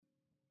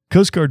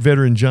Coast Guard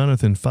veteran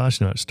Jonathan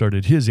Fasnacht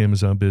started his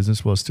Amazon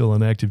business while still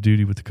on active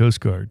duty with the Coast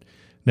Guard.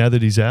 Now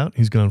that he's out,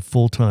 he's gone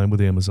full-time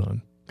with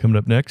Amazon. Coming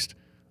up next,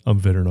 I'm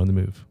Veteran on the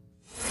Move.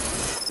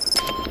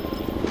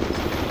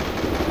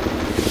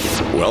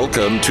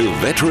 Welcome to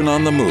Veteran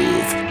on the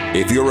Move.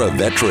 If you're a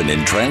veteran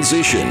in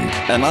transition,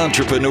 an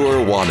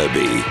entrepreneur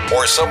wannabe,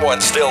 or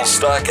someone still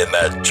stuck in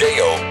that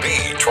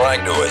JOB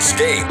trying to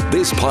escape,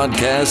 this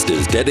podcast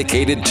is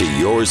dedicated to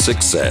your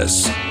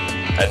success.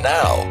 And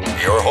now,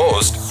 your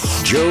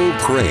host, Joe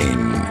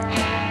Crane.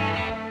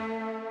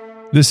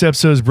 This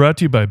episode is brought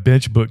to you by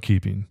Bench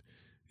Bookkeeping.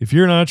 If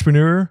you're an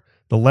entrepreneur,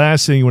 the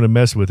last thing you want to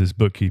mess with is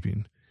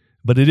bookkeeping.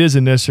 But it is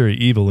a necessary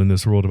evil in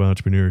this world of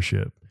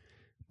entrepreneurship.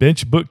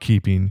 Bench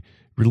Bookkeeping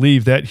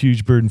relieved that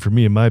huge burden for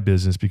me in my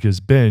business because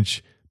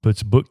Bench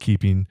puts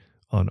bookkeeping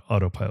on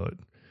autopilot.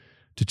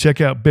 To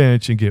check out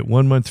Bench and get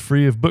 1 month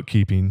free of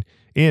bookkeeping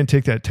and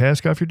take that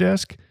task off your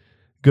desk,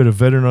 go to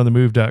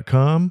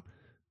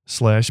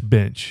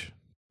veteranontheMove.com/bench.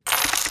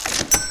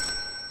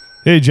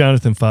 Hey,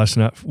 Jonathan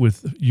Fasnacht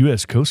with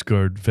U.S. Coast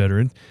Guard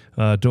veteran.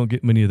 Don't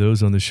get many of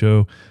those on the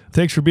show.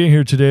 Thanks for being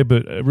here today,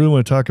 but I really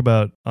want to talk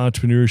about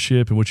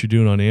entrepreneurship and what you're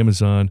doing on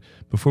Amazon.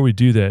 Before we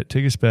do that,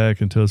 take us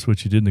back and tell us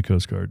what you did in the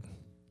Coast Guard.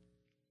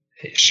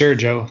 Sure,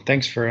 Joe.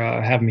 Thanks for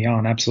having me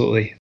on.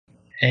 Absolutely.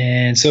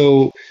 And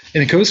so in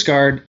the Coast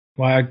Guard,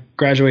 well, I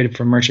graduated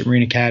from Merchant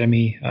Marine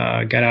Academy,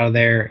 got out of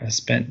there. I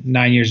spent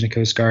 9 years in the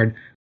Coast Guard.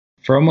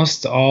 For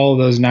almost all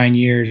those 9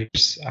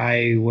 years,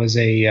 I was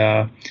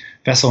a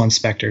vessel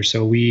inspector.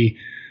 So we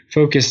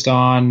focused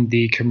on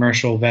the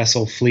commercial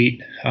vessel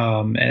fleet.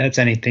 And that's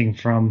anything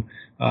from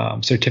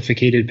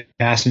certificated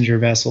passenger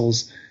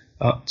vessels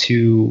up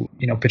to,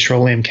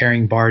 petroleum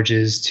carrying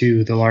barges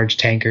to the large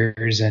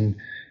tankers and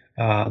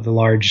the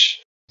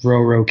large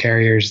ro-ro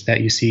carriers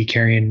that you see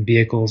carrying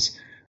vehicles,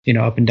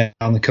 up and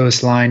down the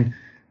coastline,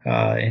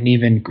 and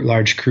even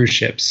large cruise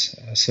ships.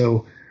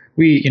 So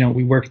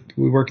we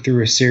worked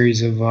through a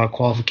series of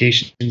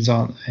qualifications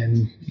on,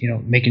 and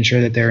making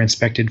sure that they're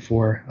inspected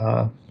for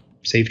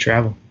safe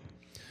travel.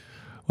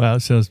 Wow,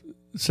 it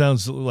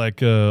sounds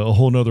like a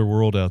whole nother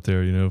world out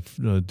there.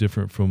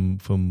 Different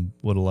from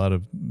what a lot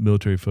of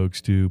military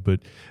folks do. But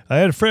I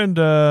had a friend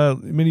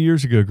many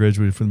years ago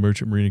graduated from the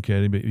Merchant Marine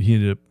Academy, but he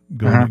ended up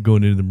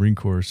going into the Marine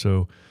Corps.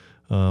 So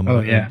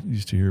I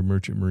used to hear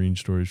Merchant Marine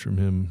stories from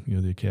him.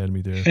 The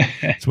academy there.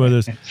 It's one of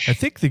those. I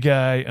think the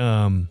guy.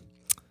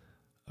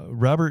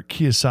 Robert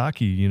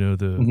Kiyosaki,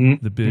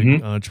 the big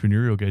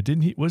entrepreneurial guy,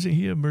 wasn't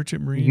he a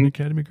Merchant Marine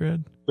Academy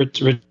grad?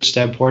 Rich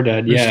Dad Poor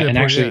Dad, yeah. And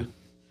actually,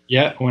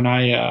 when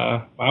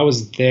I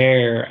was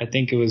there, I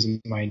think it was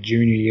my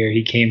junior year.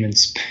 He came and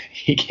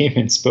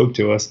spoke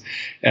to us.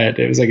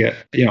 It was like a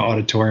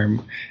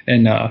auditorium,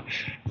 and I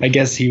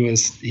guess he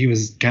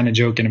was kind of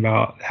joking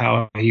about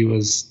how he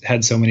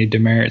had so many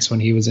demerits when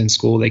he was in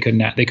school. He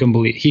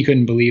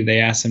couldn't believe they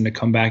asked him to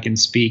come back and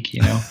speak.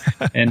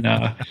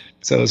 And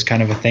so it was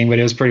kind of a thing, but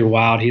it was pretty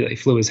wild. He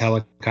flew his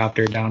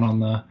helicopter down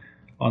on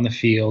the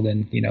field,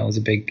 and it was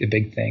a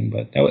big thing.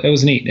 But it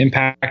was neat,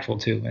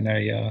 impactful too, and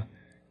I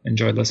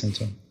enjoyed listening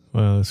to him.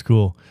 Wow, that's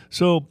cool.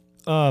 So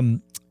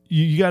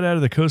you got out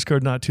of the Coast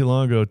Guard not too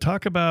long ago.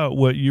 Talk about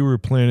what you were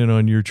planning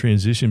on your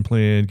transition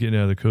plan, getting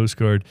out of the Coast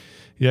Guard.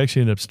 You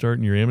actually ended up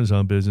starting your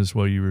Amazon business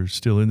while you were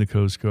still in the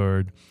Coast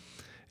Guard.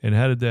 And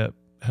how did that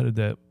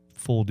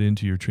fold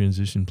into your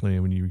transition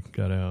plan when you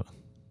got out?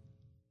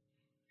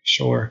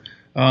 Sure.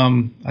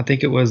 I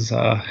think it was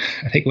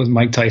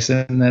Mike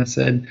Tyson that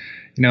said,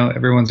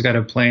 everyone's got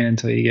a plan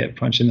until you get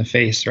punched in the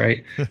face,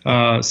 right?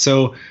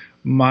 So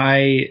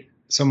my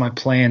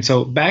plan.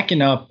 So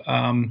backing up,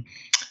 I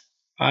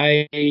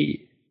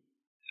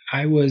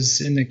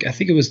was I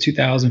think it was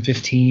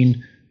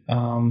 2015,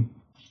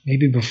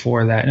 maybe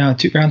before that. No,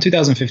 around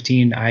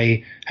 2015,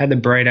 I had the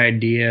bright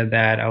idea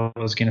that I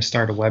was going to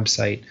start a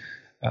website,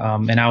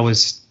 and I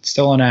was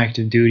still on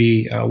active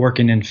duty,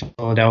 working in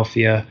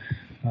Philadelphia.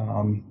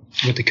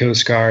 With the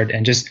Coast Guard,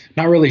 and just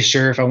not really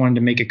sure if I wanted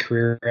to make a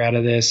career out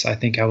of this. I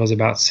think I was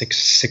about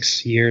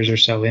six years or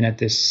so in at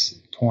this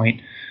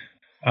point.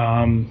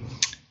 And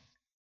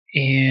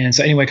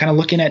so anyway, kind of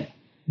looking at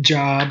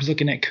jobs,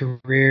 looking at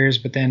careers,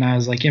 but then I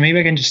was like, maybe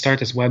I can just start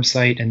this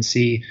website and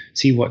see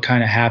what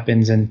kind of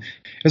happens. And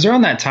it was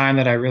around that time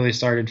that I really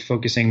started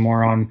focusing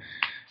more on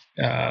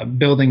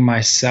building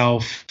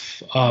myself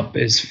up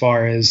as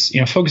far as,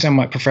 focusing on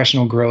my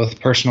professional growth,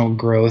 personal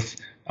growth,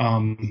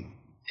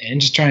 and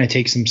just trying to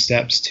take some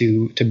steps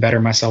to better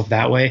myself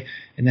that way.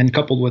 And then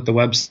coupled with the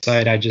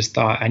website, I just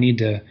thought I need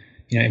to,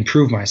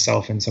 improve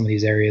myself in some of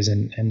these areas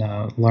and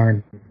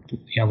learn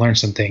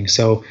some things.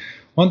 So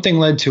one thing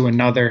led to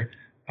another.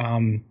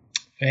 And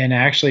I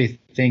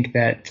actually think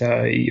that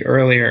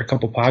earlier, a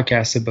couple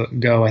podcasts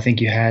ago, I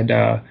think you had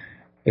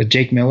with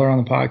Jake Miller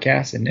on the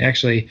podcast, and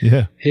actually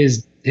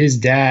his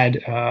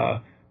dad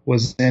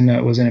was in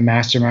a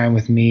mastermind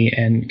with me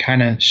and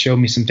kind of showed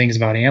me some things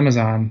about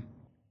Amazon.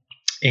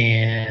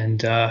 And,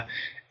 that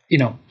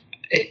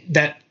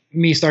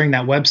me starting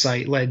that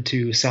website led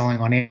to selling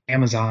on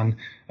Amazon,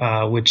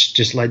 which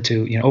just led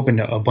to, opened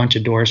a bunch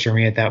of doors for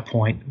me at that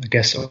point, I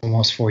guess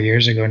almost 4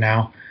 years ago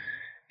now.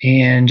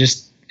 And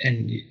just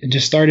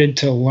started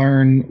to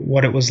learn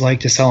what it was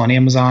like to sell on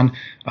Amazon.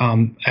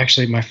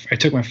 Actually, I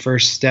took my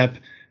first step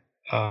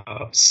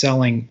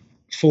selling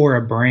for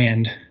a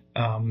brand,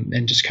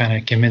 and just kind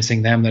of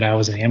convincing them that I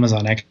was an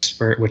Amazon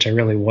expert, which I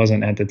really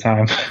wasn't at the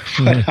time.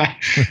 But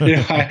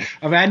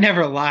I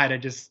never lied. I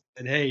just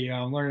said, hey,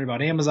 I'm learning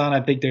about Amazon.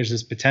 I think there's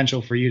this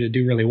potential for you to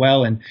do really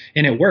well, and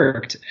it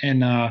worked.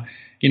 And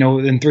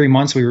in 3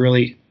 months, we were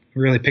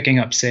really picking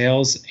up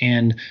sales.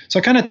 And so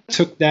I kind of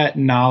took that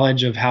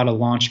knowledge of how to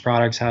launch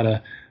products, how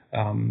to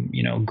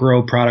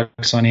grow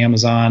products on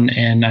Amazon,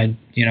 and I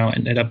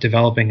ended up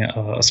developing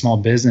a small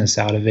business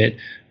out of it,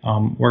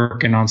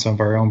 working on some of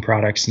our own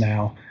products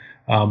now.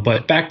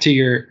 But back to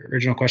your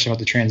original question about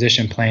the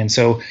transition plan.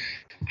 So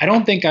I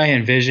don't think I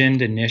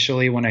envisioned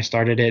initially when I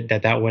started it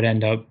that would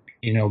end up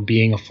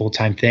being a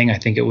full-time thing. I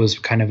think it was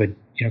kind of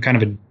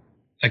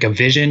a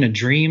vision, a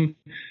dream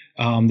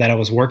that I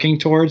was working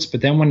towards.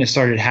 But then when it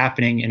started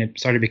happening and it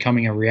started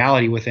becoming a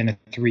reality within a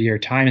 3-year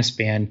time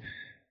span,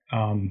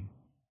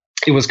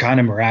 it was kind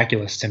of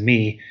miraculous to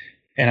me.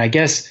 And I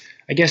guess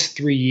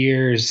 3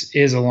 years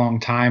is a long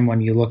time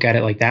when you look at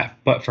it like that.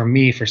 But for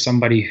me, for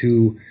somebody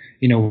who,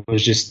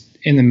 was just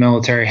in the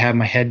military, had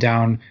my head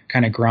down,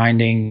 kind of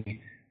grinding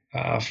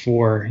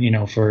for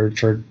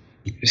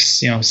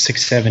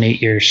 6, 7,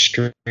 8 years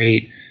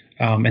straight.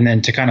 And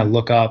then to kind of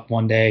look up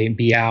one day,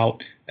 be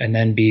out, and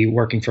then be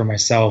working for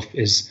myself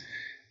is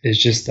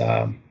just,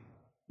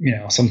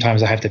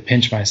 sometimes I have to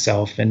pinch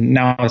myself. And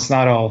now it's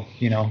not all,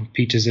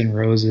 peaches and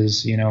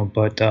roses,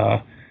 but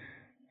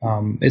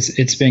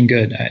it's been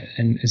good.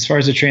 And as far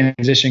as the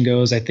transition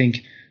goes, I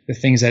think the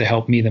things that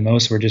helped me the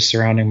most were just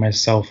surrounding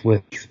myself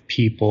with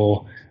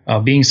people,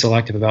 being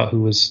selective about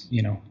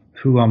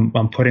who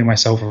I'm putting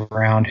myself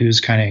around, who's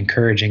kind of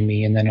encouraging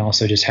me, and then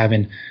also just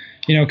having,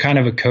 kind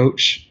of a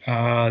coach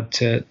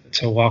to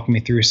walk me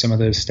through some of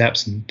those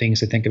steps and things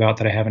to think about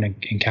that I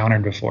haven't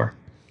encountered before.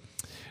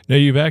 Now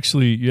you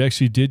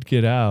actually did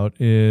get out,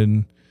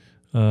 and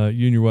you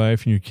and your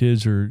wife and your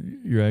kids you're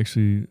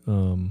actually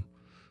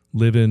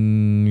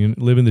living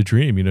the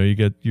dream.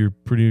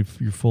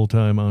 You're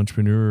full-time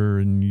entrepreneur,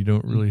 and you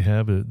don't really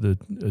have a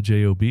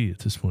job at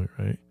this point,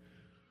 right?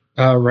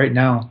 Right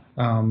now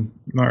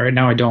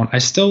I don't. I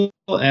still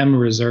am a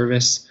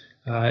reservist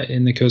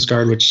in the Coast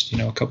Guard, which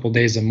a couple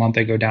days a month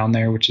I go down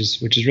there, which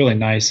is really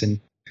nice, and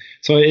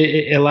so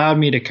it allowed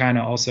me to kind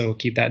of also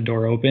keep that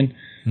door open.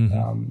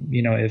 Mm-hmm.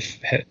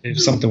 If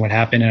something would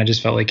happen, and I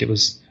just felt like it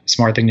was a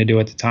smart thing to do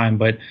at the time.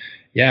 But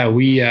yeah,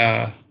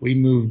 we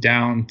moved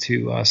down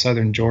to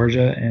southern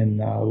Georgia and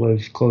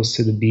live close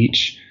to the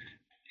beach,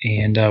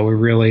 and we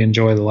really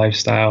enjoy the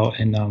lifestyle.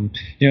 And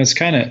it's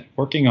kind of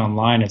working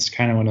online. It's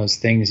kind of one of those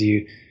things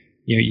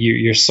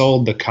you're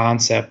sold the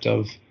concept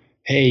of,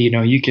 hey,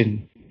 you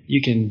can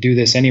do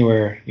this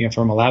anywhere,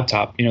 from a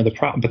laptop.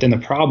 But then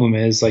the problem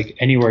is, like,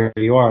 anywhere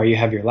you are, you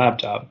have your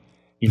laptop.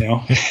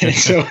 And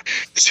so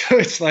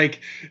it's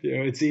like,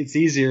 it's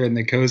easier in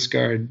the Coast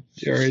Guard,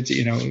 or it's,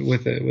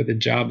 with a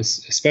job,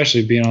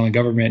 especially being on a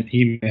government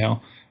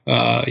email,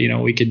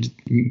 we could,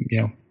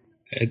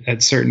 at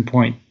a certain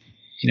point,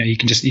 you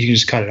can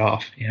just cut it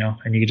off,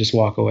 and you can just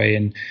walk away,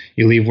 and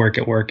you leave work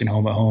at work and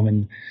home at home.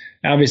 And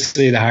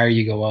obviously the higher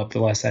you go up,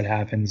 the less that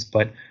happens.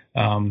 But,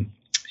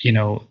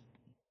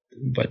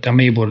 but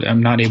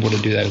I'm not able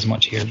to do that as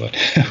much here, but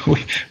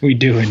we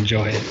do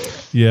enjoy it.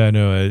 Yeah, I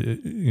know.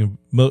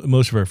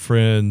 Most of our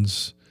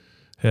friends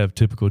have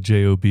typical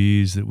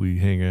JOBs that we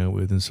hang out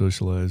with and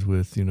socialize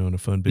with, on a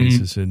fun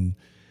basis. Mm-hmm. And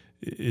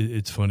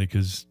it's funny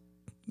because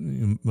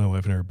my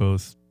wife and I are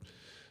both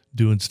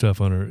doing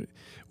stuff on our.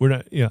 We're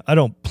not. I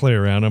don't play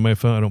around on my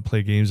phone. I don't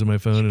play games on my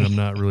phone, and I'm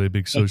not really a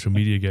big social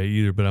media guy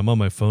either. But I'm on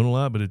my phone a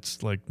lot. But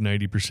it's like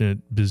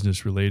 90%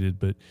 business related.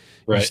 But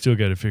right. You still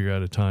got to figure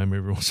out a time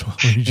every once in a while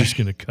when you're just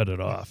going to cut it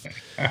off.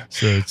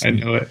 So I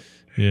know it.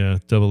 Yeah,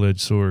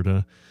 double-edged sword,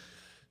 huh?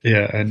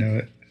 Yeah, I know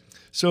it.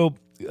 So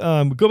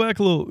go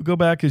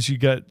back as you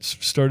got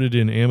started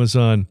in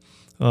Amazon.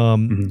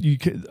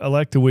 Mm-hmm. I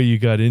like the way you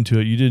got into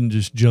it. You didn't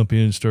just jump in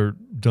and start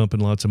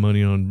dumping lots of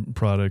money on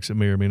products that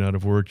may or may not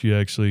have worked. You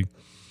actually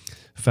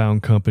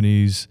found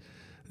companies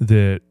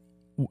that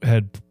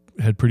had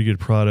pretty good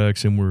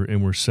products and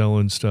were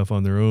selling stuff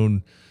on their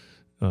own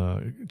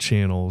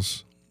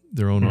channels,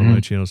 their own mm-hmm.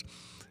 online channels,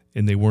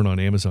 and they weren't on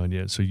Amazon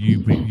yet. So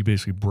you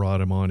basically brought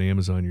them on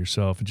Amazon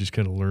yourself and just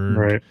kind of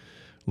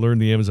learn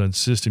the Amazon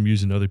system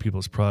using other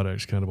people's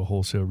products, kind of a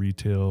wholesale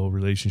retail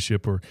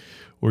relationship,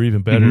 or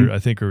even better, mm-hmm. I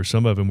think, or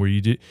some of them where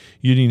you didn't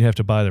even have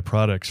to buy the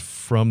products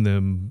from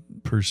them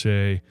per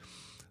se.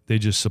 They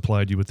just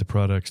supplied you with the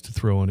products to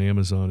throw on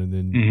Amazon, and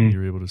then mm-hmm.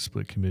 you're able to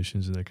split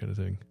commissions and that kind of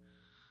thing.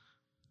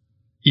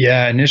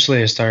 Yeah,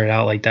 initially I started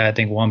out like that. I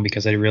think one,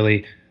 because I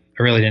really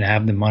didn't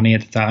have the money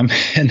at the time.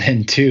 And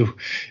then two,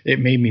 it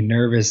made me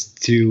nervous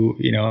to,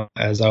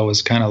 as I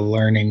was kind of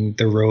learning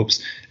the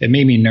ropes, it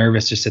made me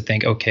nervous just to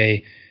think,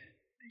 okay,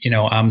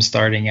 I'm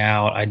starting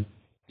out. I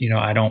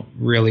don't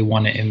really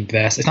want to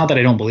invest. It's not that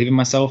I don't believe in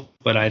myself,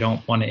 but I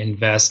don't want to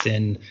invest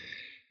in,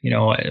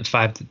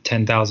 $5,000 to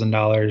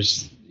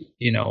 $10,000,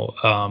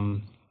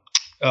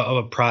 of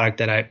a product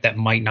that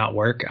might not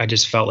work. I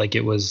just felt like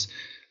it was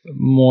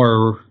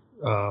more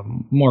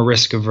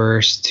risk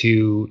averse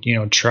to,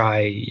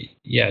 try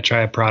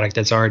a product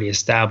that's already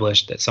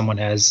established, that someone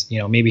has,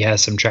 maybe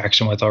has some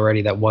traction with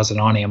already, that wasn't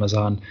on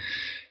Amazon.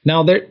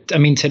 Now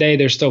today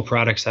there's still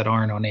products that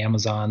aren't on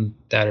Amazon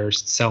that are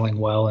selling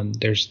well, and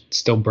there's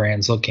still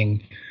brands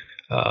looking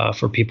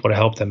for people to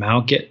help them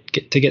out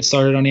get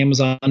started on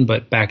Amazon.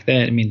 But back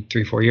then,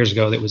 3-4 years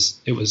ago, it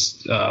was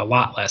a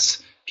lot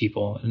less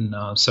people. And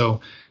so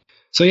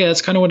yeah,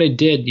 that's kind of what I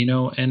did,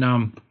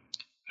 and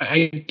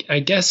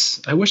I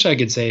guess I wish I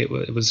could say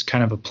it was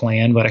kind of a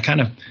plan, but I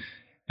kind of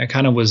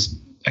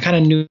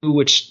knew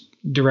which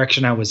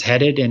direction I was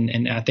headed.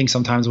 And I think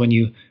sometimes when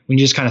you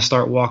just kind of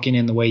start walking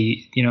in the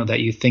way,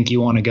 that you think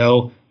you want to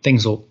go,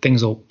 things will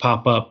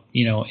pop up,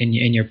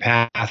 in your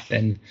path,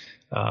 and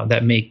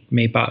that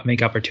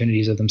make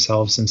opportunities of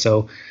themselves. And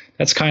so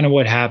that's kind of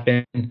what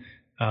happened.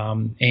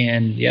 And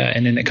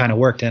then it kind of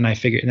worked. And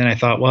then I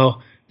thought,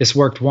 well, this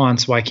worked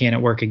once, why can't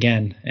it work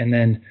again? And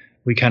then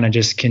we kind of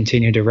just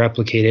continue to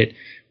replicate it.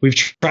 We've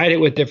tried it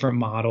with different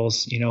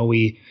models.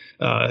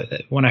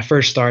 When I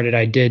first started,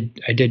 I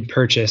did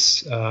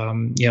purchase,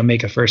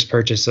 make a first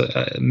purchase,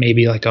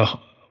 maybe like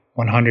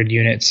 100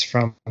 units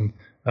from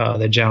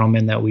the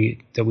gentleman that we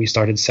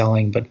started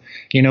selling. But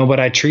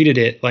I treated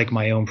it like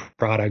my own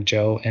product,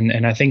 Joe.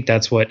 And I think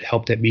that's what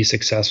helped it be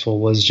successful,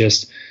 was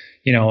just,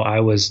 I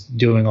was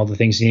doing all the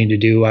things you need to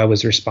do. I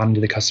was responding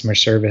to the customer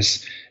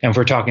service. And if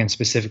we're talking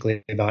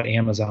specifically about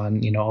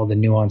Amazon, all the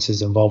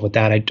nuances involved with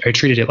that, I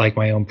treated it like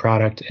my own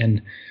product.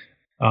 And,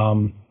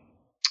 I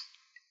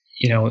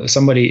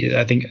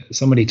think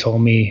somebody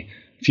told me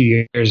a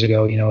few years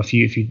ago, if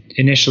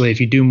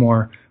you do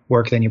more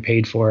work than you're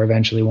paid for,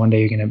 eventually one day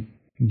you're going to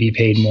be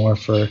paid more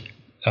for,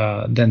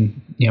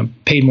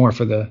 paid more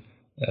for the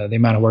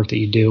amount of work that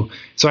you do.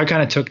 So I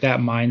kind of took that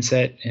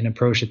mindset and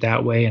approached it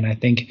that way. And I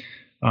think,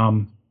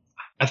 I'm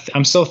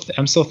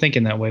still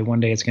thinking that way. One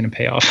day it's going to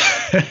pay off.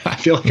 I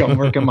feel like I'm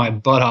working my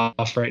butt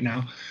off right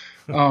now.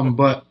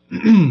 But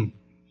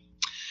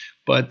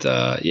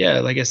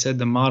like I said,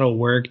 the model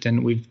worked,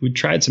 and we've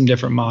tried some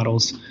different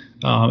models.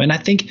 And I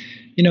think,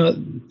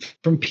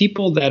 from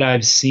people that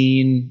I've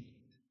seen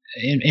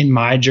in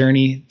my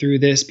journey through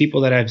this,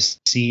 people that I've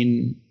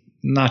seen,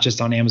 not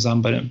just on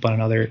Amazon, but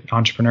in other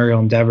entrepreneurial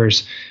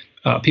endeavors,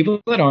 people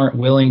that aren't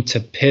willing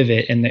to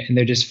pivot and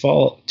they just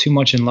fall too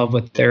much in love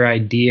with their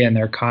idea and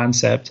their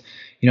concept,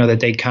 that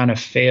they kind of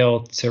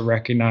fail to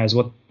recognize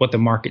what the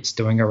market's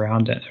doing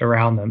around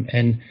them.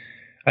 And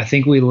I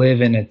think we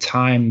live in a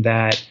time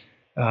that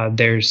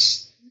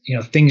there's,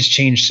 things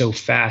change so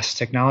fast.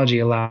 Technology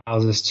allows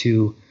us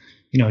to,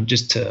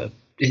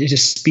 it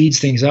just speeds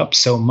things up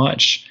so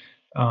much.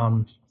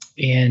 And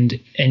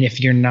if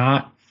you're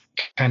not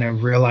kind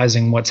of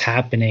realizing what's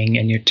happening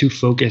and you're too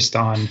focused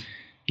on,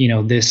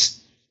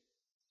 this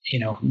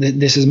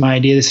is my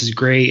idea, this is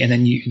great, and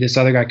then this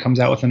other guy comes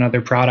out with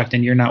another product,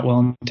 and you're not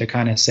willing to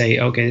kind of say,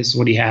 okay, this is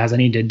what he has, I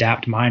need to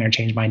adapt mine or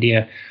change my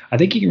idea, I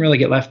think you can really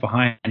get left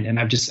behind. And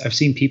I've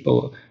seen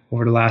people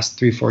over the last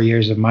 3-4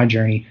 years of my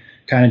journey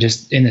kind of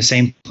just in the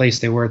same place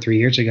they were 3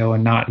 years ago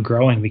and not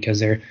growing because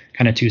they're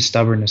kind of too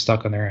stubborn and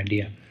stuck on their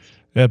idea.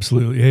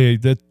 Absolutely. Hey,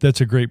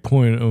 that's a great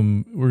point.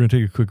 We're going to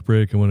take a quick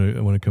break. I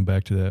want to come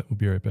back to that. We'll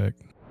be right back.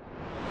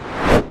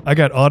 I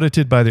got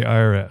audited by the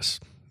IRS.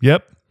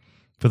 Yep.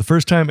 For the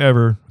first time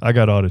ever, I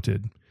got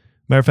audited.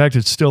 Matter of fact,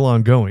 it's still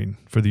ongoing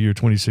for the year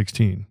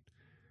 2016.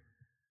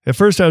 At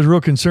first, I was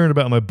real concerned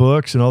about my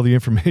books and all the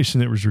information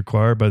that was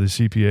required by the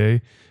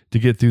CPA to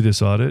get through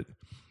this audit.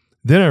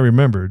 Then I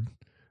remembered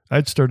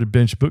I'd started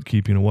bench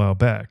bookkeeping a while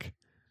back.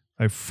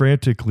 I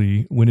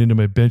frantically went into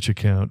my bench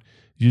account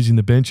using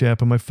the bench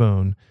app on my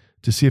phone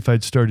to see if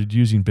I'd started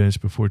using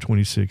bench before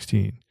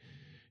 2016.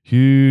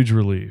 Huge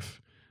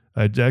relief.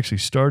 I'd actually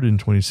started in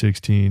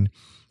 2016,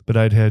 but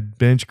I'd had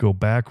bench go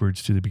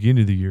backwards to the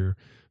beginning of the year,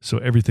 so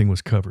everything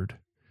was covered.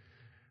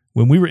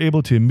 When we were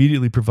able to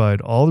immediately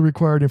provide all the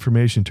required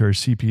information to our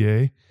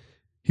CPA,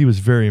 he was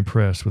very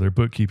impressed with our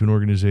bookkeeping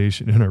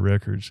organization and our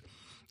records.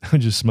 I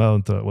just smiled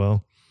and thought,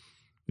 well,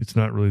 it's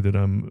not really that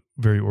I'm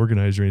very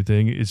organized or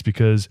anything. It's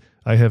because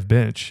I have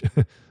bench.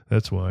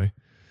 That's why.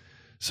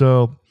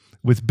 So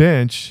with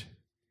bench,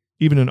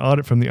 even an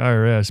audit from the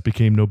IRS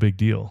became no big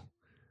deal.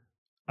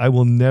 I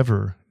will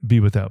never be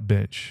without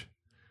bench.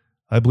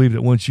 I believe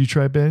that once you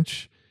try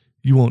bench,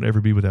 you won't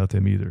ever be without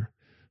them either.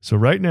 So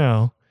right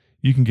now,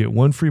 you can get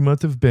 1 free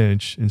month of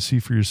bench and see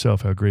for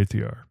yourself how great they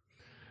are.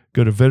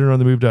 Go to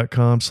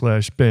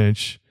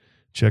veteranonthemove.com/bench.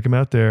 Check them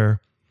out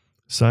there.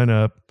 Sign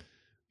up.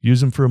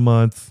 Use them for a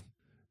month.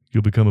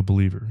 You'll become a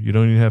believer. You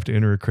don't even have to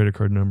enter a credit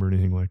card number or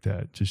anything like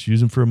that. Just use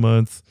them for a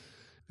month,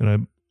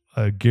 and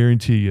I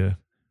guarantee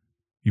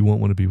you won't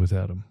want to be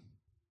without them.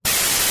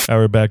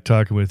 We're back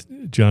talking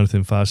with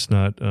Jonathan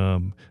Fausnot.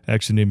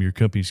 Actually, the name of your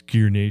company's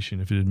Gear Nation,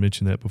 if I didn't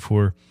mention that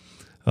before.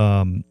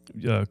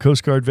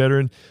 Coast Guard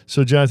veteran.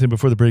 So, Jonathan,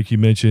 before the break, you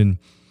mentioned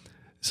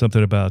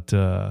something about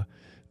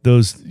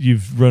those.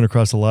 You've run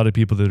across a lot of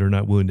people that are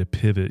not willing to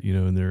pivot,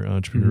 in their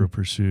entrepreneurial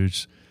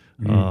pursuits.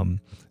 And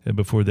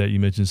before that, you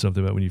mentioned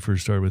something about when you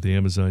first started with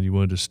Amazon, you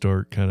wanted to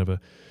start kind of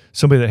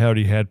somebody that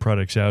already had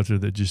products out there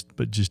that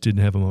just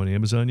didn't have them on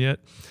Amazon yet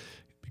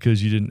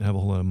because you didn't have a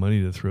whole lot of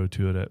money to throw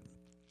to it at.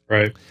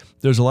 Right.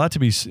 There's a lot to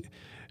be,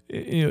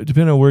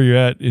 depending on where you're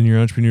at in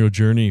your entrepreneurial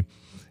journey.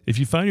 If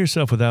you find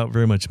yourself without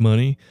very much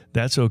money,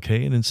 that's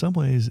okay. And in some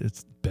ways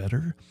it's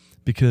better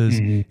because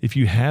if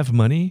you have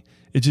money,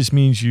 it just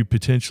means you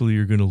potentially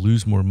are going to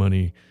lose more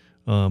money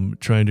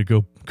trying to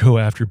go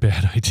after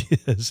bad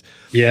ideas.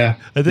 Yeah.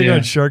 I think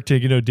on Shark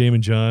Tank,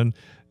 Damon John.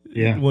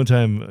 Yeah. One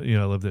time,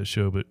 I love that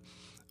show, but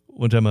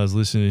one time I was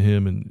listening to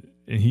him and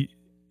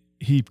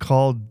he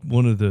called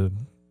one of the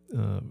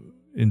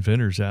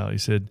inventors out. He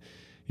said,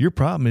 "Your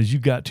problem is you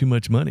got too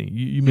much money.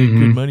 You make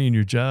good money in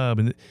your job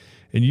and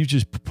you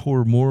just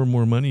pour more and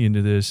more money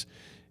into this.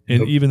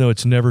 And even though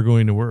it's never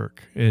going to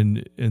work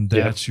and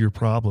that's your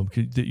problem,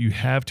 that you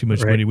have too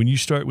much money. When you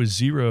start with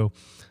zero,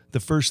 the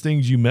first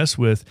things you mess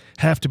with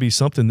have to be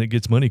something that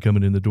gets money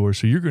coming in the door.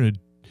 So you're going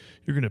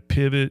to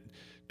pivot,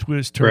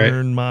 twist,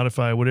 turn,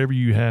 modify, whatever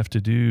you have to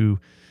do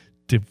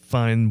to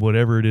find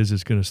whatever it is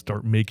that's going to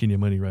start making you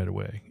money right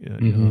away.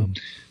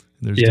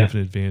 There's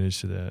definite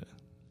advantage to that.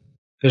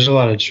 There's a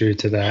lot of truth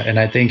to that. And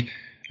I think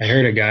I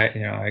heard a guy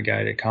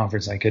at a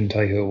conference, I couldn't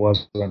tell you who it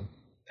was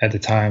at the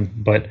time,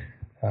 but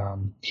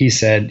he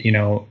said,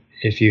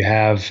 if you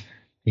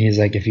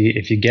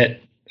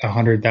get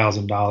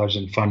 $100,000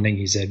 in funding,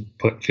 he said,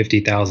 put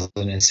 $50,000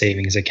 in a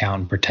savings account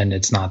and pretend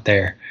it's not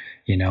there,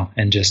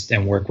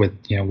 and work with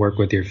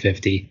your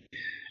 50.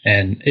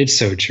 And it's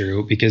so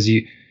true because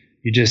I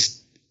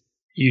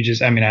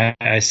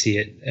see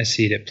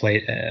it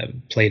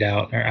played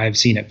out, or I've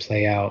seen it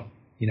play out,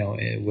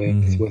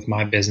 with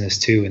my business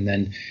too. And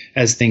then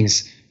as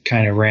things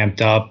kind of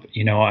ramped up,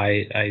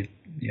 I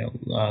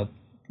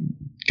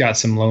got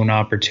some loan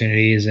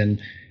opportunities and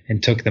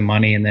took the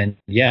money. And then,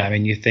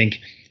 you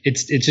think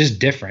it's just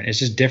different. It's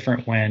just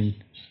different when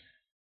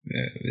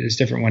it's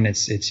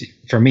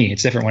for me,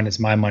 it's different when it's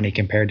my money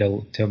compared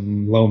to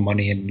loan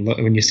money. And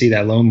when you see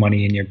that loan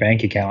money in your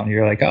bank account,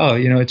 you're like, oh,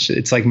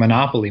 it's like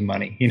Monopoly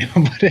money,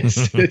 but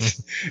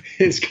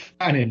it's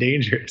kind of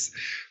dangerous.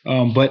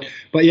 But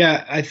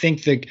yeah, I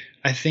think that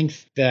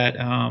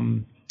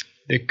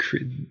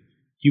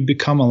you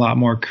become a lot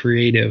more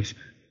creative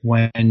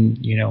when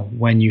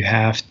you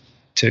have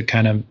to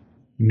kind of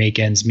make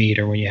ends meet,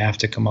 or when you have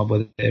to come up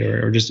with it,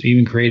 or just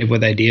even creative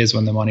with ideas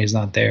when the money's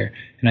not there.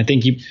 And I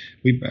think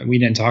we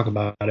didn't talk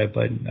about it,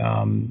 but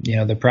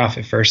the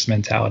profit first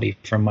mentality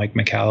from Mike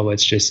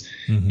Michalowicz, just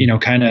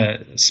kind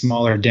of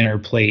smaller dinner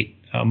plate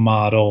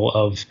model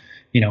of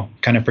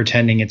kind of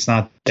pretending it's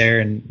not there,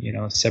 and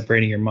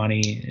separating your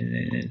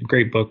money.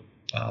 Great book.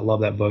 I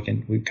love that book,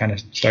 and we kind of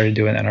started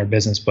doing that in our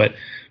business. But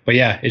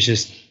yeah, it's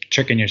just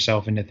tricking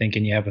yourself into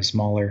thinking you have a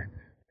smaller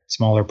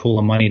pool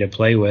of money to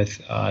play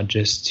with,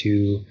 just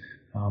to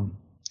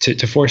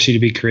force you to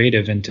be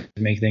creative and to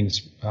make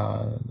things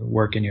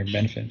work in your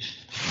benefit.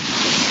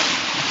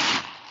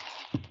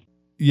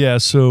 Yeah.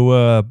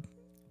 So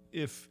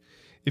if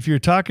you're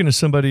talking to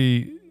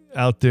somebody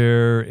out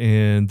there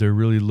and they're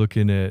really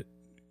looking at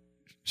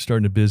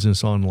starting a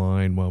business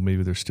online while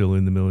maybe they're still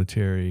in the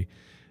military,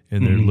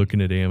 and they're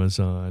looking at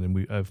Amazon,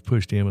 and I've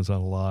pushed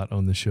Amazon a lot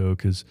on the show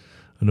because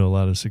I know a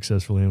lot of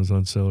successful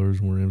Amazon sellers,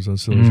 and we're Amazon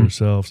sellers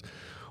ourselves.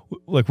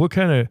 Like what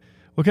kind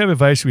of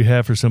advice do we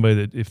have for somebody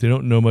that if they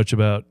don't know much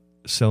about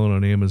selling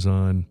on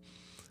Amazon,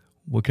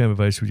 what kind of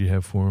advice would you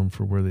have for them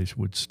for where they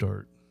would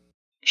start?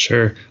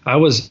 Sure. I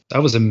was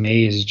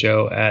amazed,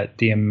 Joe, at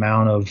the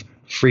amount of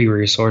free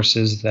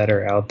resources that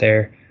are out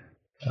there,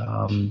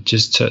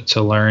 just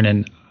to learn.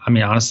 And I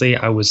mean, honestly,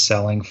 I was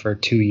selling for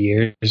 2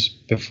 years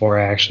before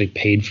I actually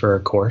paid for a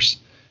course,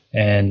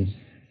 and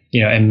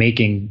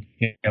making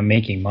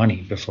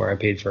money before I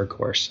paid for a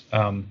course.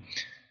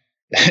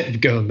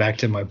 Going back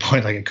to my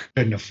point, like I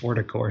couldn't afford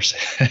a course,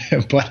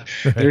 but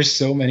there's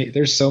so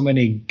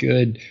many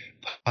good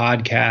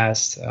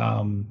podcasts.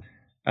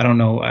 I don't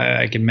know.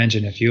 I can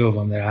mention a few of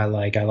them that I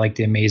like. I like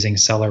the Amazing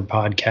Seller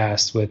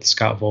podcast with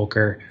Scott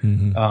Volker.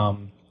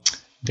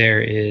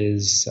 There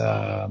is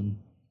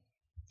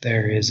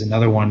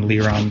another one,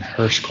 Liron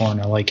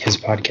Hirschkorn. I like his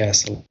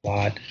podcast a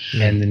lot,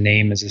 and the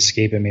name is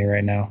escaping me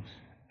right now.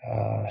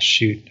 I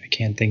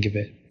can't think of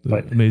it.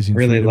 But Amazing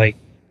really Freedom. Like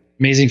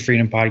Amazing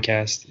Freedom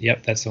podcast.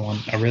 Yep, that's the one.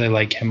 I really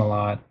like him a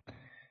lot.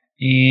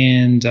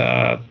 And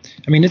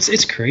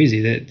it's crazy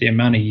that the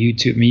amount of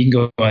YouTube. I mean, you can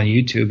go on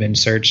YouTube and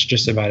search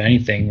just about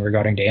anything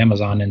regarding to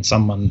Amazon, and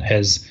someone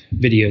has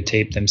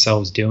videotaped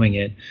themselves doing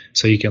it,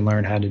 so you can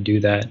learn how to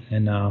do that.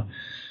 And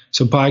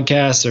so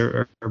podcasts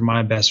are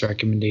my best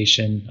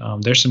recommendation.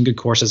 There's some good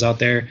courses out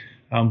there,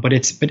 but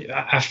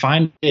I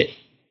find it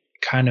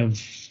kind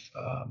of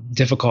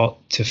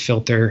difficult to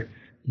filter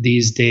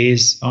these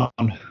days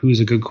on who's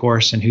a good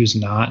course and who's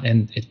not.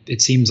 And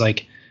it seems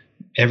like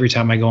every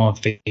time I go on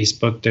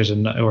Facebook,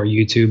 or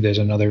YouTube, there's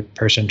another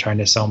person trying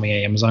to sell me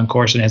an Amazon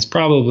course, and it's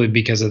probably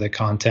because of the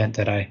content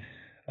that I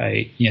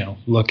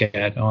look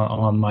at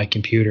on my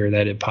computer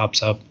that it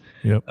pops up.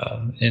 Yep.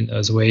 In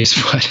those ways,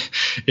 but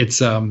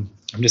it's I'm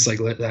just like,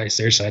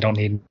 seriously, I don't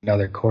need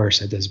another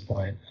course at this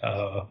point.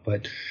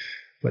 But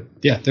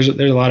yeah, there's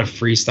a lot of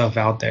free stuff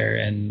out there,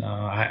 and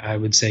I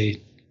would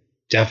say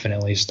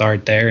definitely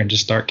start there and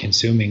just start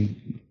consuming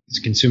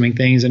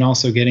things, and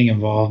also getting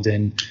involved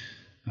in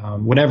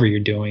whatever you're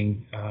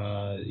doing,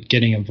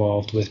 getting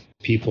involved with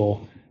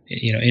people,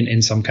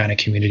 in some kind of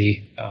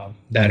community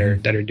that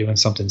are doing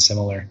something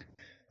similar.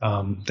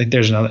 I think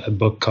there's a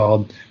book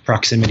called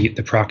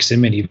The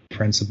Proximity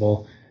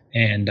Principle,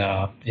 and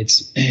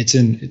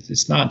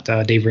it's not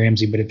Dave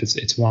Ramsey, but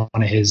it's one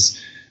of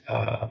his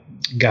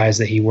guys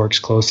that he works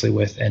closely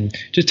with, and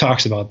just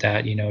talks about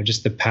that,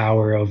 just the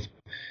power of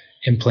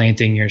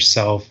implanting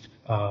yourself,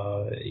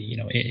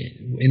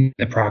 in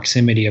the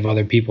proximity of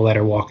other people that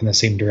are walking the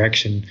same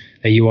direction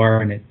that you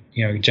are, and it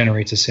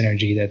generates a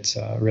synergy that's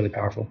really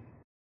powerful.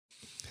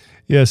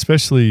 Yeah,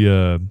 especially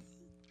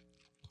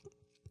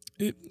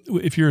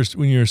when you're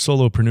a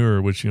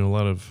solopreneur, which a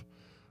lot of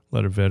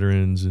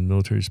veterans and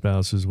military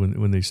spouses,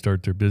 when they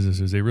start their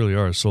businesses, they really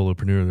are a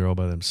solopreneur. They're all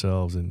by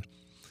themselves, and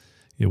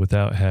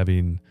without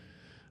having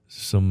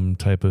some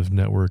type of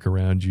network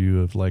around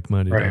you of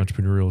like-minded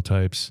entrepreneurial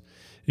types,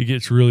 it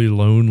gets really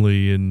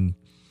lonely. And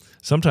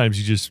sometimes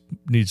you just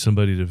need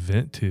somebody to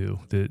vent to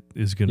that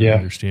is going to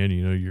understand.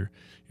 Your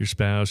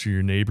spouse or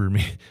your neighbor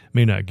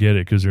may not get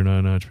it because they're not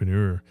an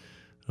entrepreneur.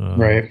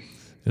 Right.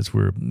 That's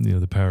where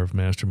the power of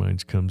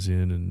masterminds comes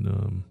in,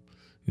 and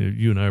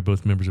you and I are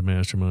both members of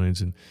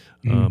masterminds, and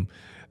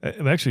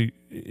I'm actually,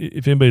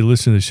 if anybody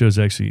listening to the show is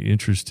actually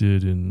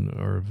interested in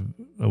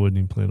I wouldn't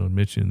even plan on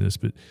mentioning this,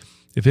 but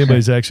if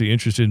anybody's actually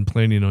interested in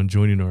planning on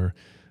joining our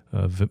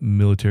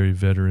military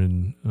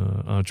veteran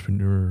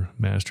entrepreneur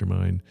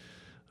mastermind,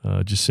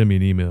 just send me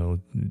an email,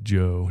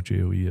 Joe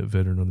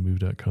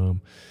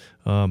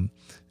 @veteranonthemove.com.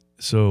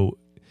 So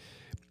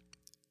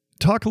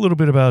talk a little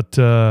bit about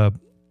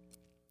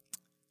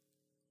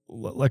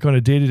like on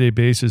a day-to-day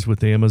basis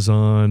with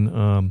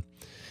Amazon.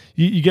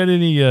 You got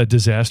any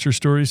disaster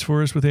stories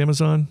for us with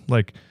Amazon?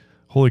 Like,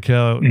 holy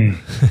cow!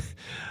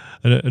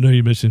 I know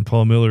you mentioned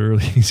Paul Miller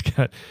earlier. He's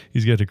got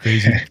a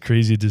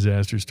crazy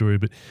disaster story,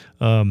 but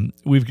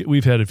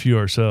we've had a few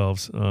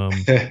ourselves.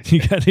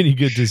 You got any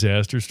good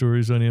disaster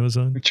stories on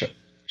Amazon?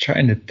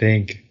 Trying to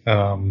think.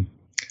 I'm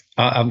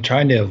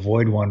trying to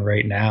avoid one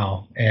right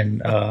now,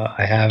 and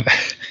I have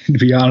to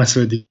be honest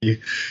with you.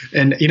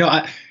 And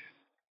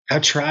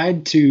I've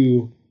tried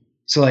to.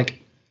 So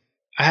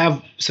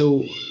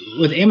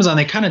with Amazon,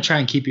 they kind of try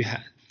and keep you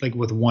like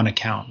with one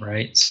account,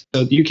 right?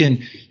 So you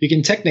can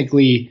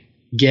technically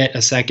get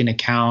a second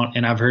account,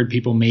 and I've heard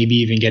people maybe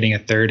even getting a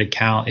third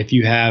account if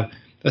you have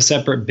a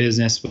separate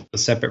business with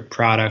separate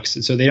products.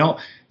 So the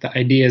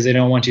idea is they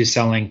don't want you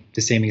selling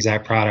the same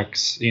exact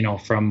products,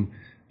 from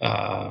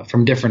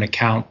different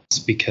accounts,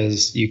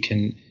 because you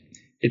can.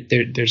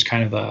 There's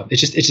kind of a. It's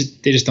just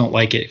they just don't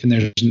like it, and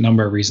there's a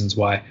number of reasons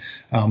why.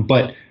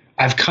 But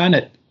I've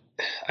kept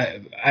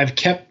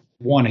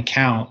one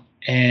account,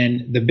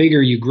 and the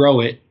bigger you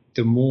grow it,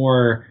 the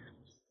more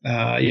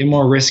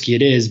risky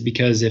it is,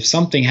 because if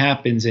something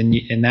happens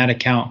and that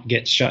account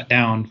gets shut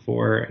down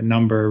for a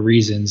number of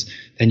reasons,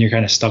 then you're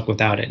kind of stuck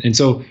without it. And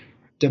so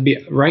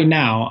right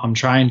now, I'm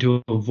trying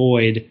to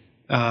avoid.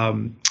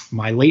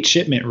 My late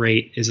shipment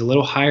rate is a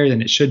little higher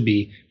than it should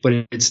be,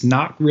 but it's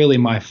not really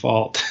my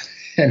fault,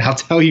 and I'll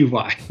tell you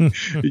why.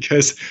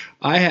 Because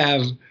I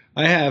have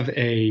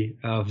a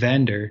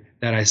vendor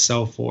that I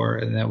sell for,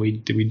 and that we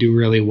do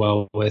really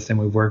well with, and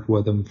we've worked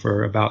with them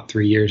for about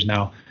 3 years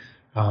now.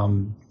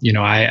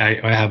 I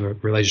have a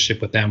relationship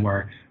with them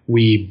where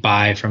we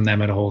buy from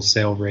them at a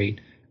wholesale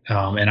rate,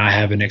 and I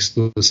have an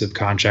exclusive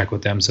contract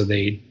with them, so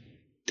they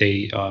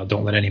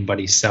don't let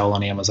anybody sell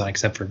on Amazon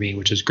except for me,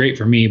 which is great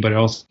for me, but it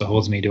also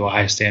holds me to a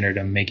high standard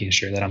of making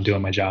sure that I'm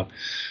doing my job,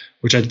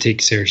 which I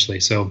take seriously.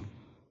 So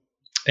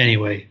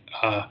anyway,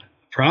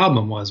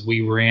 problem was we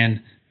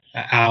ran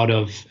out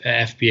of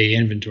FBA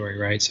inventory,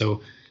 right?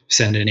 So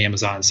send it in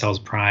Amazon, sells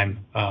Prime.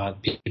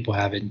 People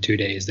have it in 2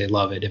 days. They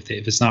love it. If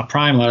it's not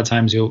Prime, a lot of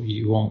times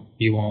you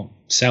won't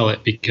sell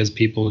it, because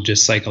people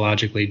just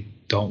psychologically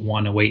don't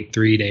want to wait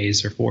 3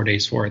 days or 4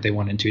 days for it. They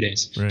want it in 2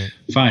 days. Right.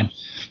 Fine.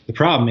 The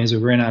problem is we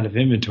ran out of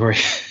inventory,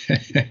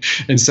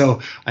 and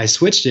so I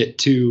switched it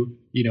to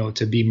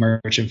be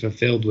merchant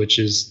fulfilled, which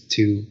is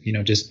to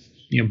just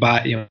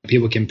buy.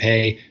 People can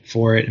pay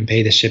for it and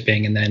pay the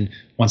shipping, and then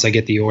once I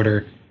get the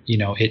order,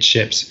 it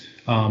ships.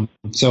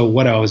 So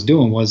what I was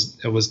doing was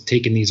I was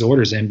taking these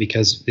orders in,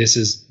 because this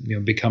is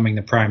becoming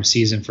the prime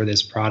season for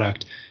this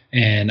product,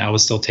 and I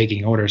was still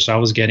taking orders. So I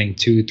was getting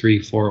 2,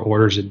 3, 4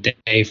 orders a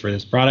day for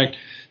this product,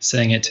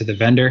 sending it to the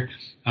vendor,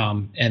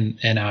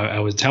 and I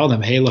would tell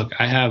them, hey, look,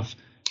 I have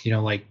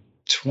like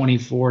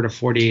 24 to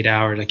 48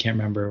 hours. I can't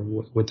remember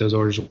what those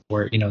orders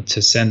were,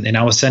 to send, and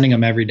I was sending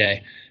them every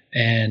day,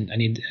 and I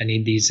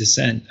need these to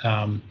send.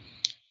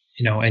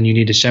 and you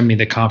need to send me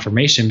the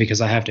confirmation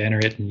because I have to enter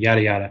it and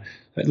yada yada.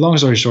 But long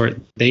story short,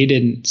 they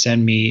didn't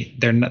send me.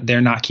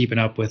 They're not keeping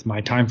up with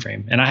my time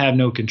frame, and I have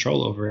no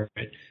control over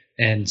it.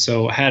 And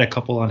so I had a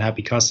couple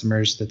unhappy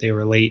customers that they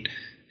were late,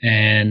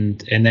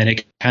 and then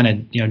it kind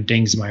of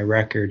dings my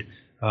record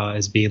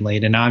as being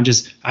late. And I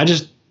just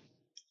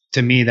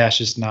to me that's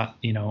just not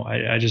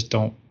I just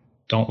don't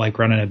like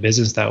running a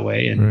business that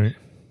way. And right.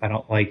 I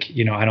don't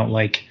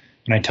like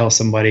when I tell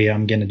somebody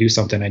I'm going to do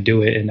something, I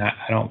do it. And I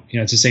don't,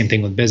 it's the same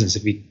thing with business.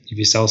 If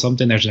you sell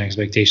something, there's an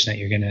expectation that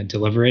you're going to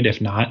deliver it.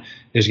 If not,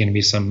 there's going to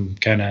be some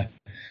kind of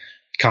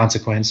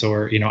consequence,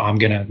 or, I'm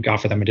going to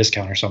offer them a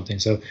discount or something.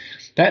 So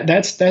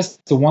that's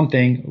the one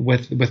thing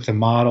with the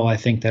model I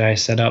think that I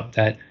set up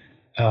that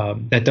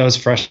does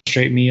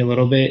frustrate me a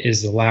little bit,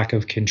 is the lack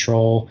of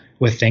control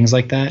with things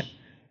like that.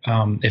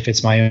 If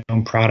it's my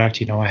own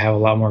product, I have a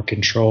lot more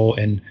control,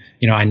 and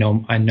I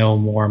know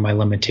more of my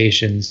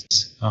limitations.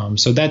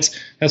 So that's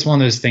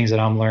one of those things that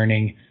I'm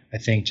learning, I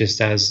think, just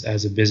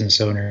as a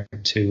business owner,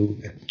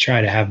 to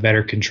try to have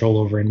better control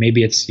over. And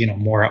maybe it's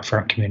more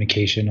upfront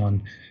communication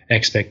on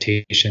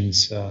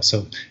expectations.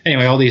 So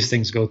anyway, all these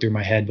things go through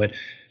my head. But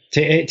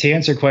to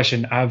answer your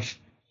question, I'm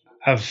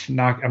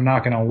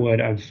knocking on wood.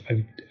 I've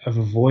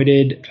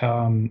avoided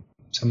some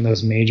of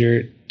those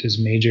major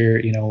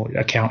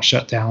account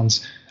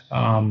shutdowns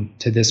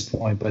to this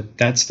point, but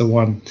that's the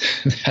one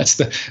that's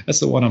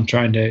the one I'm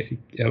trying to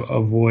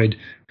avoid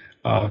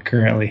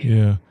currently.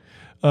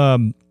 Yeah.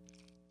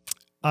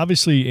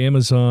 Obviously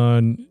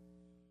Amazon,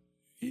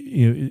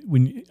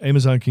 when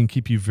Amazon can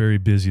keep you very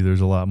busy, there's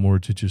a lot more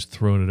to just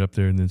throwing it up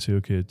there and then say,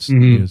 okay, it's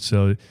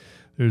so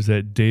there's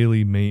that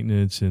daily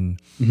maintenance and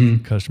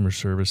customer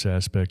service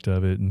aspect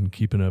of it, and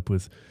keeping up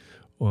with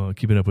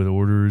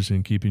orders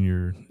and keeping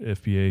your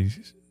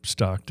FBA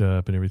stocked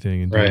up and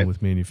everything, and dealing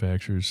with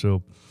manufacturers.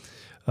 So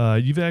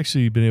you've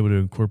actually been able to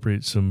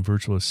incorporate some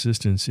virtual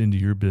assistants into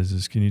your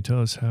business. Can you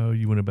tell us how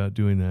you went about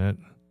doing that?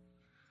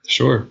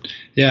 Sure.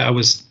 Yeah, I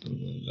was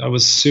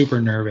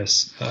super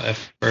nervous at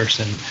first,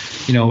 and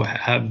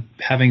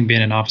having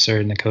been an officer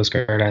in the Coast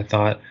Guard, I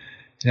thought,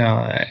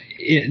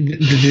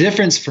 the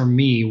difference for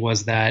me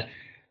was that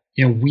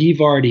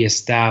we've already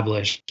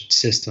established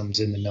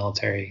systems in the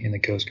military, in the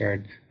Coast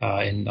Guard,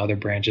 in other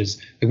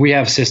branches. Like, we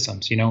have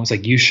systems. It's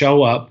like you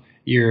show up,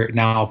 you're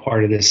now a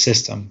part of this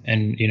system,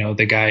 and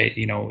the guy,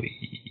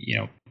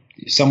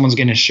 someone's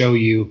going to show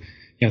you,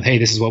 hey,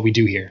 this is what we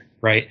do here,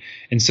 right?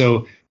 And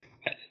so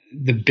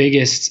the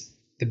biggest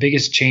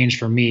change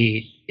for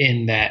me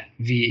in that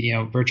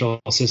virtual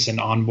assistant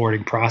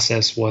onboarding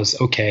process was,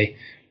 okay,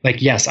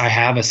 like, yes, I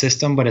have a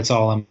system, but it's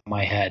all in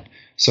my head.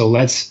 So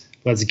let's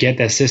get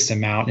that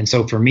system out. And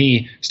so for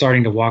me,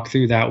 starting to walk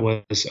through that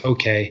was,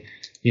 okay,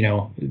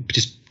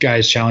 just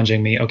guys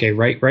challenging me, okay,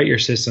 write your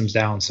systems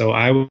down. So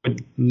I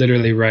would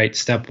literally write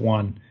step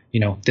 1,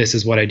 this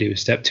is what I do.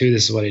 Step 2,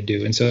 this is what I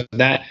do. And so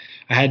that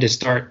I had to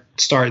start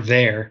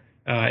there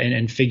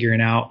and figuring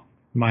out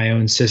my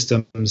own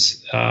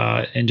systems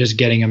and just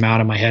getting them out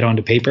of my head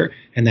onto paper,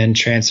 and then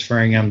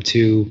transferring them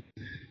to,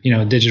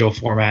 digital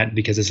format,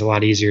 because it's a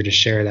lot easier to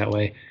share that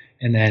way.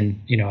 And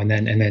then,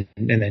 and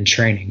then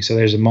training. So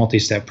there's a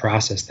multi-step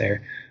process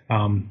there.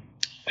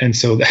 And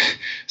so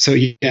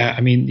yeah,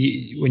 I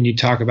mean, when you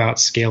talk about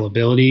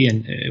scalability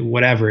and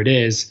whatever it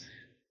is,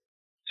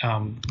 you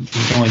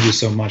can only do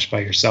so much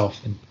by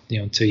yourself, and,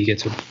 until you get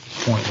to a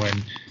point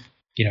when,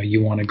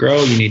 you want to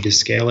grow, you need to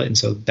scale it. And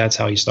so that's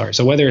how you start.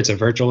 So whether it's a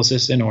virtual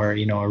assistant or,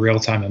 a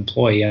real-time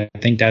employee, I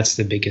think that's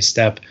the biggest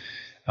step.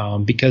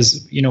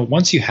 Because,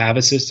 once you have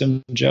a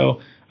system,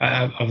 Joe,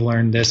 I've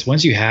learned this.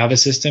 Once you have a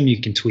system,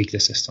 you can tweak the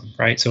system,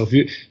 right? So if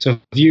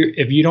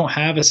you don't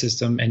have a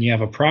system and you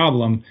have a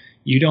problem,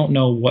 you don't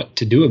know what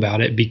to do about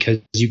it, because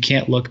you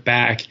can't look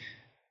back,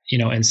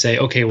 and say,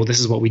 okay, well, this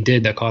is what we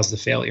did that caused the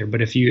failure.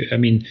 But if you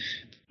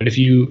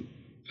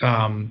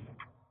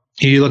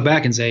look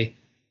back and say,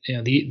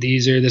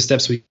 these are the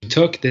steps we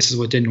took, this is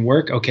what didn't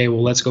work. Okay,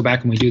 well, let's go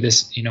back and we do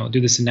this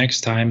the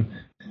next time.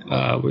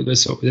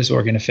 This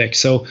we're going to fix.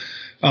 So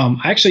I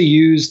actually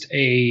used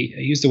a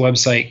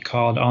website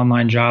called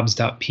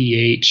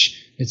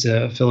onlinejobs.ph. It's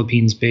a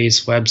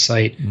Philippines-based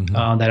website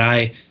that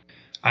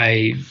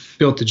I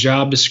built the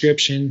job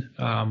description,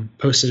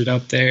 posted it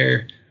up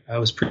there. I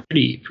was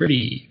pretty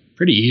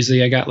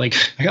easily. I got like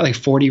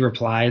 40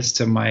 replies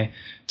to my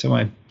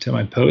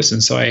post,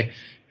 and so I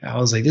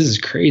was like, this is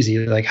crazy.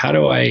 Like, how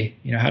do I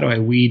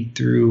weed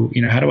through,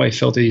 how do I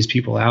filter these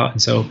people out?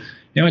 And so,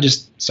 I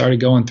just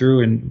started going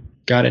through and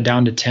got it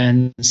down to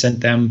 10,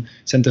 sent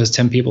those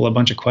 10 people a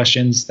bunch of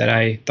questions that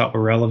I thought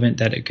were relevant,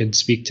 that it could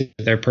speak to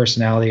their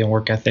personality and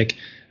work ethic.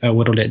 I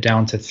whittled it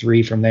down to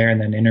 3 from there,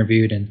 and then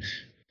interviewed. And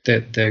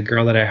the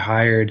girl that I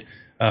hired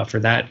for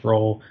that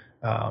role,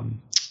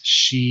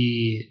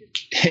 she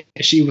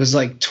was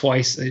like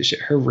twice,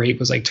 her rate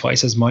was like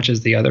twice as much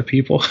as the other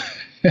people.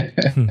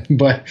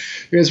 But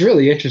it was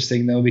really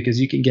interesting, though, because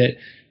you can get,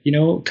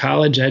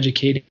 college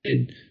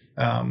educated,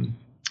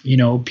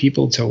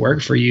 people to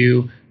work for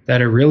you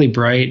that are really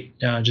bright,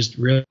 just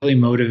really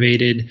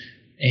motivated,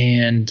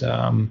 and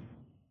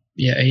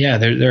Yeah,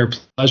 they're a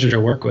pleasure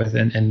to work with,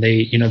 and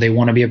they, they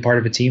want to be a part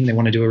of a team. They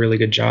want to do a really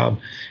good job,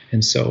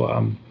 and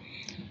so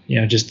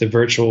just the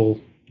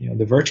virtual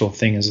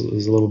thing is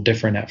a little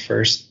different at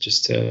first,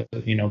 just to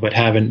but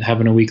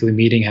having a weekly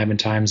meeting, having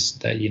times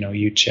that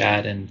you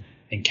chat and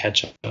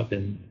catch up,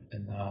 and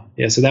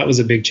so that was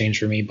a big change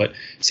for me, but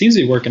it seems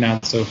to be working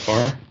out so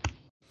far.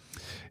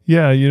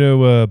 Yeah,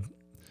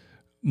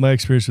 my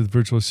experience with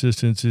virtual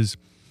assistants is,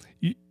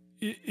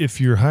 if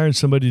you're hiring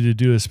somebody to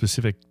do a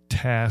specific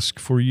task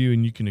for you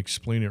and you can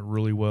explain it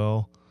really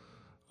well,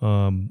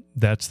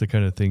 that's the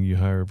kind of thing you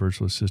hire a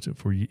virtual assistant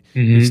for.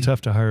 It's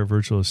tough to hire a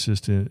virtual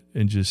assistant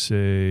and just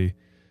say,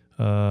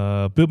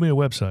 build me a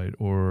website,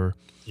 or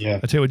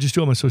I tell you what, just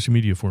do all my social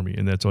media for me.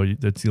 And that's all.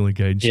 That's the only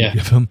guidance you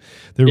give them.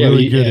 They're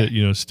really good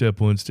at, step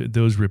one,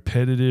 those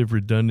repetitive,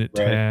 redundant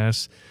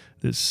tasks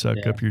that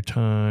suck up your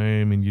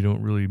time and you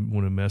don't really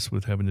want to mess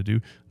with having to do.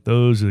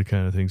 Those are the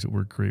kind of things that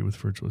work great with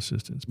virtual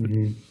assistants. But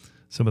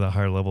some of the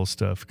higher level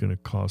stuff going to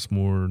cost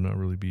more, not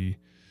really be,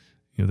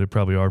 there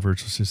probably are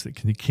virtual assistants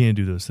that can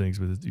do those things,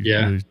 but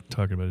you're really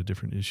talking about a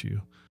different issue.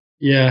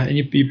 Yeah, and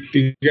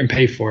you can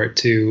pay for it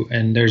too.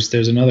 And there's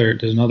another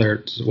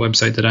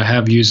website that I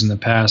have used in the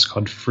past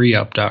called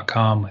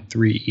freeup.com, with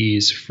 3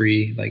 E's,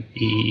 free, like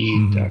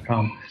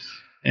EE.com,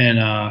 and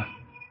or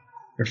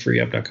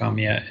freeup.com,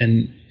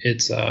 and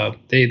it's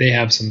they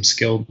have some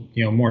skilled,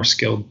 more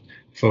skilled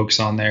folks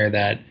on there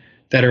that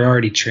are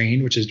already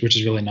trained, which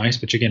is really nice,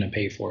 but you're going to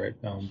pay for it.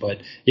 But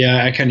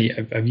yeah,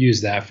 I've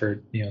used that for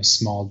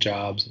small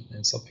jobs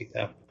and stuff like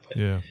that. But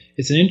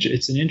it's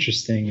an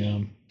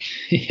interesting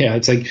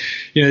it's like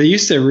they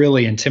used to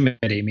really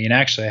intimidate me, and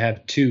actually I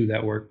have 2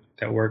 that work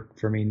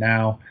for me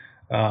now.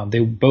 They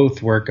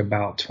both work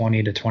about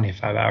 20 to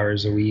 25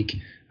 hours a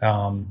week,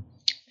 and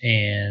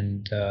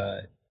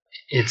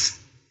it's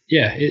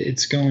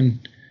going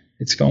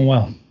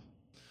well.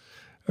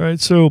 All right,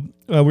 so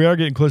we are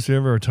getting close to the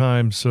end of our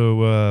time.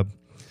 So,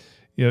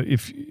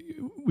 if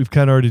we've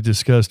kind of already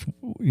discussed,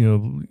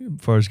 as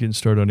far as getting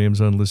started on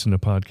Amazon, listening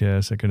to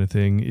podcasts, that kind of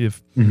thing.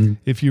 If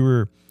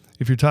you're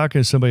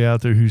talking to somebody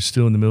out there who's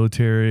still in the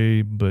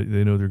military, but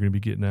they know they're going to be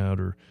getting out,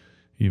 or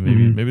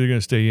maybe they're going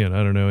to stay in,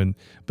 I don't know,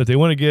 but they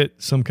want to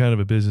get some kind of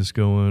a business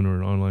going, or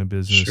an online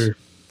business. Sure.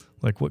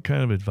 Like, what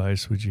kind of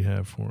advice would you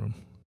have for them?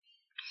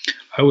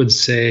 I would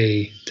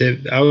say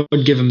that I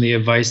would give them the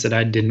advice that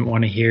I didn't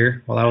want to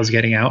hear while I was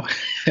getting out.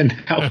 And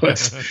that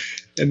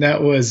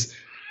was,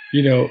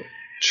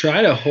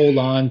 try to hold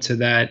on to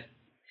that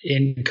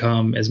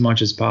income as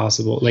much as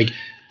possible. Like,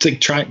 to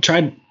try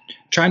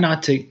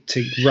not to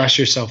rush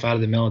yourself out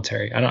of the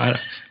military.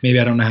 Maybe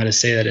I don't know how to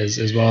say that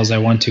as well as I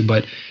want to,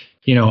 but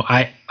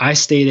I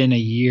stayed in a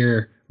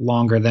year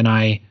longer than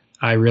I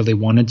really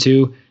wanted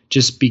to,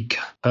 just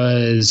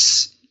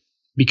because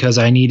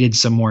I needed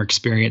some more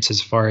experience as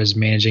far as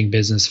managing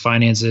business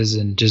finances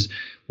and just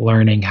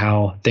learning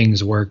how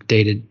things work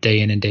day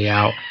in and day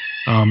out.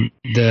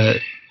 The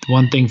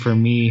one thing for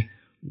me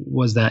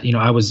was that, you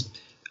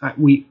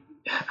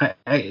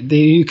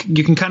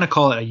can kind of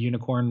call it a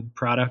unicorn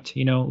product,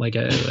 like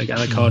I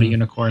like call it a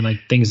unicorn, like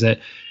things that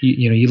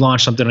you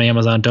launch something on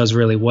Amazon, does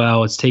really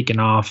well, it's taken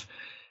off.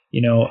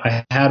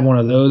 I had one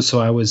of those, so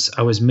I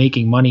was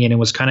making money, and it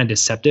was kind of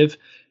deceptive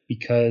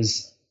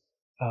because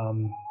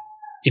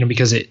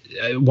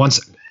once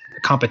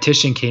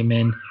competition came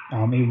in,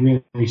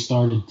 it really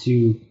started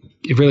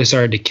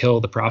to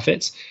kill the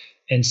profits.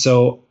 And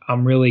so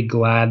I'm really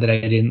glad that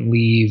I didn't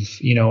leave,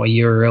 a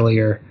year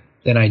earlier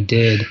than I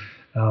did.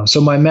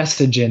 So my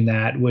message in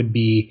that would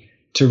be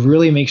to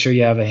really make sure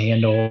you have a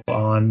handle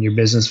on your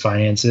business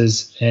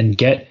finances and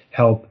get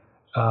help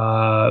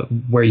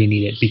where you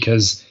need it.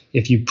 Because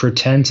if you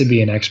pretend to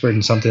be an expert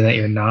in something that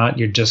you're not,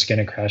 you're just going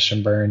to crash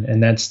and burn.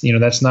 And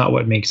that's not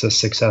what makes us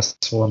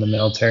successful in the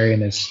military,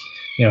 and it's,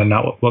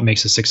 not what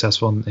makes us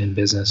successful in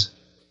business.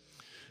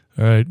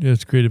 All right.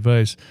 That's great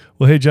advice.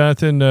 Well, hey,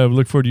 Jonathan,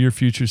 look forward to your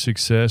future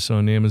success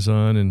on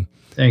Amazon and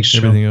thanks,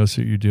 everything else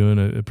that you're doing.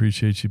 I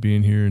appreciate you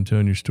being here and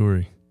telling your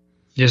story.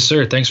 Yes,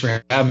 sir. Thanks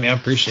for having me. I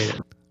appreciate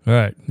it. All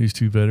right. These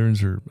 2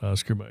 veterans are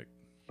Oscar Mike.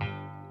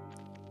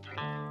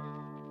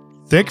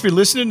 Thank you for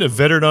listening to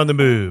Veteran on the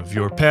Move,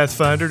 your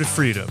pathfinder to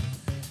freedom.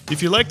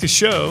 If you like the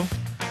show,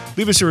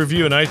 leave us a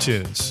review on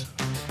iTunes.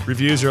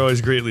 Reviews are always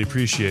greatly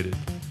appreciated.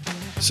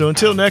 So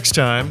until next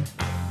time,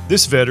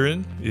 this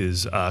veteran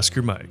is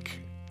Oscar Mike.